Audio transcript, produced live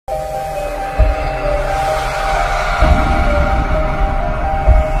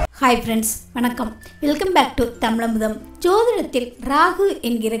Hi friends, வணக்கம். Welcome back to Tamizhamudham. ஜோதிடத்தில் ராகு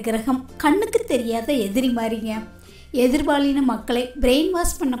என்கிற கிரகம் கண்ணுக்கு தெரியாத எதிரி மாதிரிங்க. எதிர்பாலின மக்களை பிரெயின்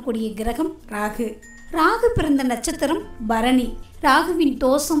வாஷ் பண்ணக்கூடிய கிரகம் ராகு. ராகு பிறந்த நட்சத்திரம் பரணி. ராகுவின்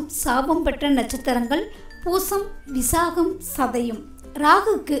தோஷம் சாபம் பெற்ற நட்சத்திரங்கள் பூசம், விசாகம், சதயம்.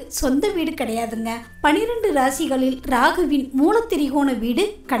 ராகுக்கு சொந்த வீடு கிடையாதுங்க. 12 ராசிகளில் ராகுவின் மூலத்திரிகோண வீடு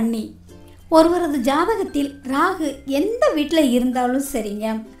கன்னி. ஒருவரது ஜாதகத்தில் ராகு எந்த வீட்டில் இருந்தாலும்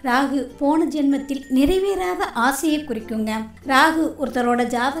சரிங்க, ராகு போன ஜென்மத்தில் நிறைவேறாத ஆசையை குறிக்குங்க. ராகு ஒருத்தரோட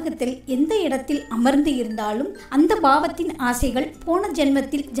ஜாதகத்தில் எந்த இடத்தில் அமர்ந்து இருந்தாலும் அந்த பாவத்தின் ஆசைகள் போன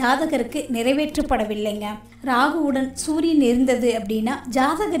ஜென்மத்தில் ஜாதகருக்கு நிறைவேற்றப்படவில்லைங்க. ராகுவுடன் சூரியன் இருந்தது அப்படின்னா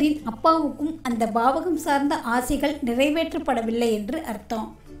ஜாதகரின் அப்பாவுக்கும் அந்த பாவகம் சார்ந்த ஆசைகள் நிறைவேற்றப்படவில்லை என்று அர்த்தம்.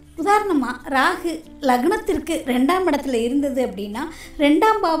 உதாரணமாக ராகு லக்னத்திற்கு 2ஆம் இடத்துல இருந்தது அப்படின்னா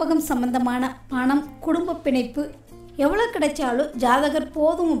 2ஆம் பாவகம் சம்பந்தமான பணம், குடும்ப பிணைப்பு எவ்வளோ கிடைச்சாலும் ஜாதகர்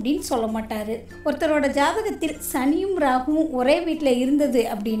போதும் அப்படின்னு சொல்ல மாட்டார். ஒருத்தரோட ஜாதகத்தில் சனியும் ராகுவும் ஒரே வீட்டில் இருந்தது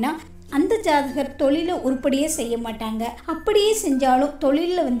அப்படின்னா அந்த ஜாதகர் தொழிலை உருப்படியே செய்ய மாட்டாங்க. அப்படியே செஞ்சாலும்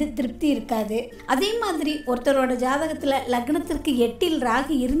தொழிலில் திருப்தி இருக்காது. அதே மாதிரி ஒருத்தரோட ஜாதகத்தில் லக்னத்திற்கு 8இல்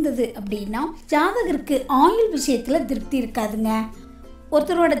ராகு இருந்தது அப்படின்னா ஜாதகருக்கு ஆயுள் விஷயத்தில் திருப்தி இருக்காதுங்க.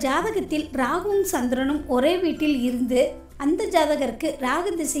 ஒருத்தரோட ஜாதகத்தில் ராகுவும் சந்திரனும் ஒரே வீட்டில் இருந்து அந்த ஜாதகருக்கு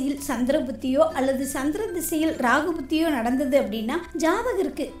ராகு திசையில் சந்திர புத்தியோ அல்லது சந்திர திசையில் ராகு புத்தியோ நடந்தது அப்படின்னா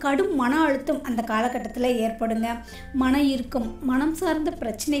ஜாதகருக்கு கடும் மன அழுத்தம் அந்த காலகட்டத்தில் ஏற்படுங்க. மன இறுக்கம், மனம் சார்ந்த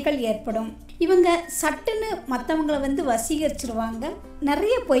பிரச்சனைகள் ஏற்படும். இவங்க சட்டுன்னு மற்றவங்களை வசீகரிச்சிருவாங்க,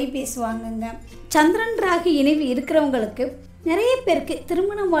 நிறைய பொய் பேசுவாங்கங்க. சந்திரன் ராகு இணைவு இருக்கிறவங்களுக்கு நிறைய பேருக்கு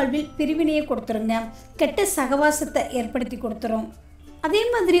திருமண வாழ்வில் பிரிவினையை கொடுத்துருங்க, கெட்ட சகவாசத்தை ஏற்படுத்தி கொடுத்துரும். அதே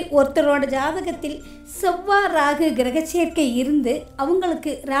மாதிரி ஒருத்தரோட ஜாதகத்தில் செவ்வாய் ராகு கிரக சேர்க்கை இருந்து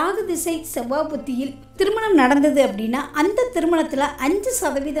அவங்களுக்கு ராகு திசை செவ்வாய் புத்தியில் திருமணம் நடந்தது அப்படின்னா அந்த திருமணத்தில்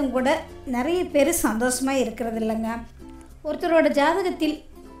 5% கூட நிறைய பேர் சந்தோஷமாக இருக்கிறது இல்லைங்க. ஒருத்தரோட ஜாதகத்தில்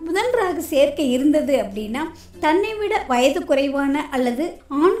புதன் ராகு சேர்க்கை இருந்தது அப்படின்னா தன்னை விட வயது குறைவான அல்லது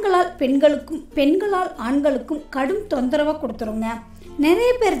ஆண்களால் பெண்களுக்கும் பெண்களால் ஆண்களுக்கும் கடும் தொந்தரவாக கொடுத்துருங்க.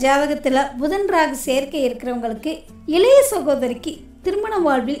 நிறைய பேர் ஜாதகத்தில் புதன் ராகு சேர்க்கை இருக்கிறவங்களுக்கு இளைய சகோதரிக்கு திருமண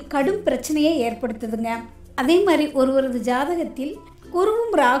வாழ்வில் கடும் பிரச்சனையை ஏற்படுத்துதுங்க. அதே மாதிரி ஒருவரது ஜாதகத்தில்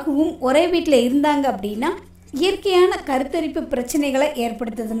குருவும் ராகுவும் ஒரே வீட்டில் இருந்தாங்க அப்படின்னா இயற்கையான கருத்தரிப்பு பிரச்சனைகளை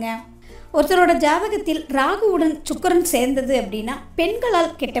ஏற்படுத்துதுங்க. ஒருத்தரோட ஜாதகத்தில் ராகுவுடன் சுக்கிரன் சேர்ந்தது அப்படின்னா பெண்களால்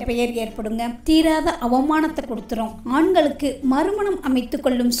கெட்ட பெயர் ஏற்படுங்க, தீராத அவமானத்தை கொடுத்துரும். ஆண்களுக்கு மறுமணம் அமைத்து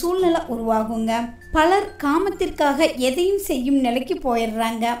கொள்ளும் சூழ்நிலை உருவாகுங்க. பலர் காமத்திற்காக எதையும் செய்யும் நிலைக்கு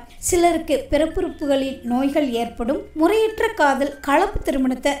போயிடுறாங்க. சிலருக்கு பிறப்புறுப்புகளில் நோய்கள் ஏற்படும். முறையற்ற காதல், கலப்பு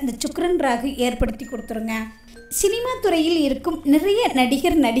திருமணத்தை இந்த சுக்கிரன் ராகு ஏற்படுத்தி கொடுத்துருங்க. சினிமா துறையில் இருக்கும் நிறைய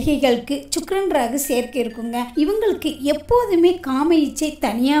நடிகர் நடிகைகளுக்கு சுக்கிரன் ராகு சேர்க்கை இருக்குங்க. இவங்களுக்கு எப்போதுமே காம இச்சை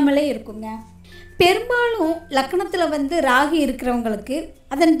தனியாமலே இருக்குங்க. பெரும்பாலும் லக்னத்தில் ராகு இருக்கிறவங்களுக்கு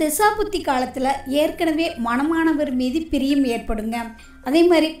அதன் திசாபுத்தி காலத்தில் ஏற்கனவே மனமானவர் மீது பிரியம் ஏற்படுங்க. அதே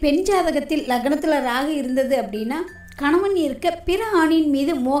மாதிரி பெண் ஜாதகத்தில் லக்னத்தில் ராகு இருந்தது அப்படின்னா கணவன் இருக்க பிற ஆணின்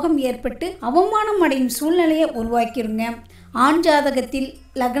மீது மோகம் ஏற்பட்டு அவமானம் அடையும் சூழ்நிலையை உருவாக்கிருங்க. ஆண் ஜாதகத்தில்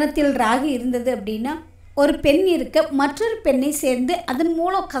லக்னத்தில் ராகு இருந்தது அப்படின்னா ஒரு பெண் இருக்க மற்றொரு பெண்ணை சேர்ந்து அதன்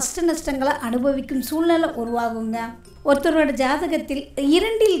மூலம் கஷ்ட நஷ்டங்களை அனுபவிக்கும் சூழ்நிலை உருவாகுங்க. ஒருத்தரோட ஜாதகத்தில்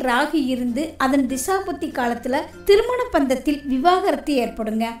 2இல் ராகு இருந்து அதன் திசாபுத்தி காலத்தில் திருமண பந்தத்தில் விவாகரத்து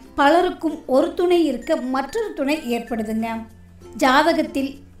ஏற்படுங்க. பலருக்கும் ஒரு துணை இருக்க மற்றொரு துணை ஏற்படுதுங்க.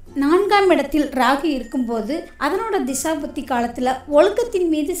 ஜாதகத்தில் 4ஆம் இடத்தில் ராகு இருக்கும்போது அதனோட திசாபுத்தி காலத்தில்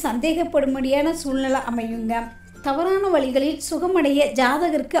ஒழுக்கத்தின் மீது சந்தேகப்படும்படியான சூழ்நிலை அமையுங்க. தவறான வழிகளில் சுகமடைய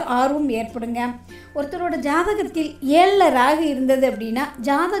ஜாதகருக்கு ஆர்வம் ஏற்படுங்க. ஒருத்தரோட ஜாதகத்தில் 7ல் ராகு இருந்தது அப்படின்னா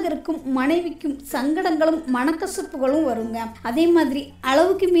ஜாதகருக்கும் மனைவிக்கும் சங்கடங்களும் மனக்கசப்புகளும் வருங்க. அதே மாதிரி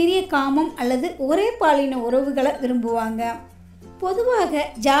அளவுக்கு மீறிய காமம் அல்லது ஒரே பாலின உறவுகளை விரும்புவாங்க. பொதுவாக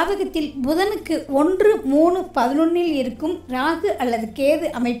ஜாதகத்தில் புதனுக்கு 1, 3, 11இல் இருக்கும் ராகு அல்லது கேது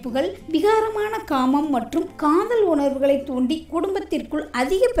அமைப்புகள் விகாரமான காமம் மற்றும் காதல் உணர்வுகளை தூண்டி குடும்பத்திற்குள்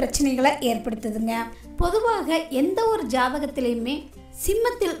அதிக பிரச்சனைகளை ஏற்படுத்துதுங்க. பொதுவாக எந்த ஒரு ஜாதகத்திலையுமே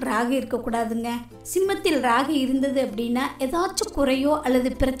சிம்மத்தில் ராகு இருக்கக்கூடாதுங்க. சிம்மத்தில் ராகு இருந்தது அப்படின்னா ஏதாச்சும் குறையோ அல்லது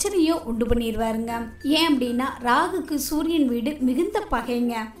பிரச்சனையோ உண்டு பண்ணிடுவாருங்க. ஏன் அப்படின்னா ராகுக்கு சூரியன் வீடு மிகுந்த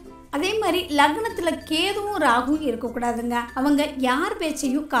பகைங்க. அதே மாதிரி லக்னத்தில் கேதுவும் ராகுவும் இருக்கக்கூடாதுங்க. அவங்க யார்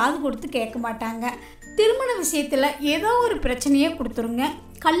பேச்சையும் காது கொடுத்து கேட்க மாட்டாங்க. திருமண விஷயத்தில் ஏதோ ஒரு பிரச்சனையை கொடுத்துருங்க.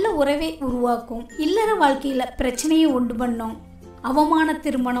 கள்ள உறவை உருவாக்கும். இல்லற வாழ்க்கையில் பிரச்சனையை உண்டு பண்ணும். அவமான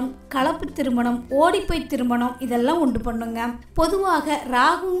திருமணம், கலப்பு திருமணம், ஓடிப்போய் திருமணம் இதெல்லாம் உண்டு பண்ணுங்க. பொதுவாக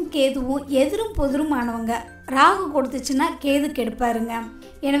ராகுவும் கேதுவும் எதிரும் பொதிருமானவங்க. ராகு கொடுத்துச்சுன்னா கேது கெடுப்பாருங்க.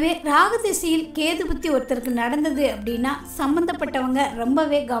 எனவே ராகு திசையில் கேது புத்தி ஒருத்தருக்கு நடந்தது அப்படின்னா சம்பந்தப்பட்டவங்க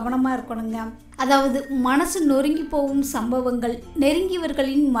ரொம்பவே கவனமாக இருக்கணுங்க. அதாவது மனசு நொறுங்கி போகும் சம்பவங்கள்,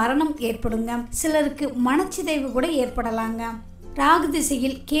 நெருங்கியவர்களின் மரணம் ஏற்படுங்க. சிலருக்கு மனச்சிதைவு கூட ஏற்படலாங்க. ராகு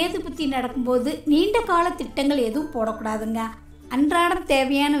திசையில் கேது புத்தி நடக்கும்போது நீண்ட கால திட்டங்கள் எதுவும் போடக்கூடாதுங்க. அன்றாடம்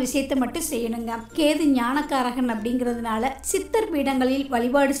தேவையான விஷயத்தை மட்டும் செய்யணுங்க. கேது ஞானக்காரகன் அப்படிங்கிறதுனால சித்தர் பீடங்களில்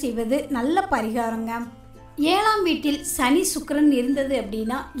வழிபாடு செய்வது நல்ல பரிகாரங்க. 7ஆம் வீட்டில் சனி சுக்கிரன் இருந்தது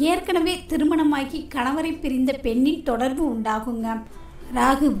அப்படின்னா ஏற்கனவே திருமணமாகி கணவரை பிரிந்த பெண்ணின் தொடர்பு உண்டாகுங்க.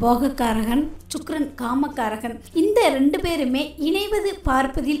 ராகு போகக்காரகன், சுக்கிரன் காமக்காரகன். இந்த 2 பேருமே இணைவது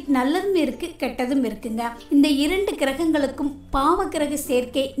பார்ப்பதில் நல்லதும் இருக்கு, கெட்டதும் இருக்குங்க. இந்த 2 கிரகங்களுக்கும் பாவ கிரக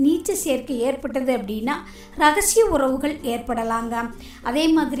சேர்க்கை, நீச்ச சேர்க்கை ஏற்பட்டது அப்படின்னா ரகசிய உறவுகள் ஏற்படலாங்க. அதே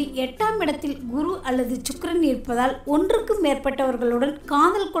மாதிரி 8ஆம் இடத்தில் குரு அல்லது சுக்கிரன் இருப்பதால் ஒன்றுக்கும் மேற்பட்டவர்களுடன்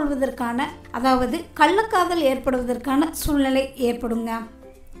காதல் கொள்வதற்கான, அதாவது கள்ளக்காதல் ஏற்படுவதற்கான சூழ்நிலை ஏற்படுங்க.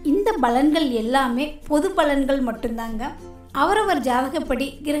 இந்த பலன்கள் எல்லாமே பொது பலன்கள் மட்டும்தாங்க. அவரவர் ஜாதகப்படி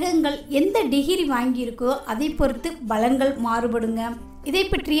கிரகங்கள் எந்த டிகிரி வாங்கியிருக்கோ அதை பொறுத்து பலன்கள் மாறுபடுங்க. இதை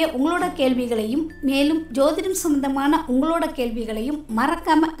பற்றிய உங்களோட கேள்விகளையும் மேலும் ஜோதிடம் சம்பந்தமான உங்களோட கேள்விகளையும்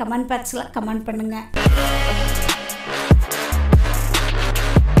மறக்காம கமெண்ட் பாக்ஸில் கமெண்ட் பண்ணுங்க.